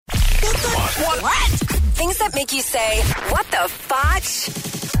What? Things that make you say, what the fotch?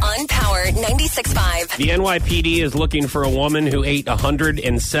 On Power 96.5. The NYPD is looking for a woman who ate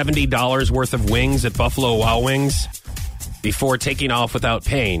 $170 worth of wings at Buffalo Wild Wings before taking off without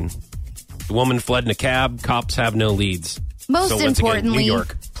paying. The woman fled in a cab. Cops have no leads. Most So once again, importantly, New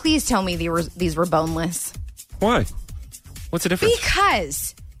York. please tell me these were boneless. Why? What's the difference?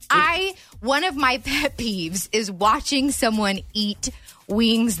 Because one of my pet peeves is watching someone eat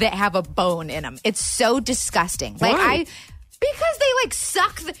wings that have a bone in them. It's so disgusting. Why? Because they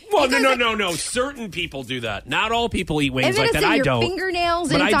suck the. Well, no. Certain people do that. Not all people eat wings And then like it's that. in I your don't. fingernails.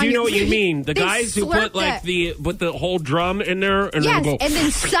 But and it's I on do your know what you mean. The They guys who slurp put the whole drum in there and yes, then go. and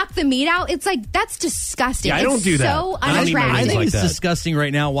then suck the meat out. It's that's disgusting. Yeah, I don't It's do that. So I don't eat my unattractive. wings I think like it's that. disgusting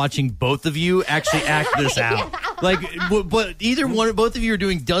right now watching both of you actually act this out. But either both of you are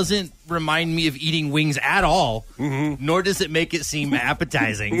doing doesn't remind me of eating wings at all, nor does it make it seem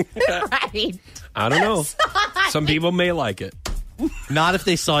appetizing. Right. I don't know. Some people may like it. Not if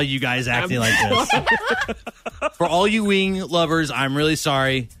they saw you guys acting like this. For all you wing lovers, I'm really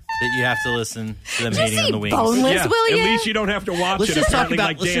sorry that you have to listen to them hating on the wings. boneless, Yeah, will at you? least you don't have to watch Let's it. just talk apparently about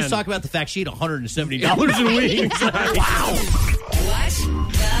like Dan. the fact she ate $170 in wings. Wow. What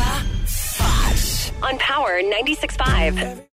the fotch? On Power 96.5.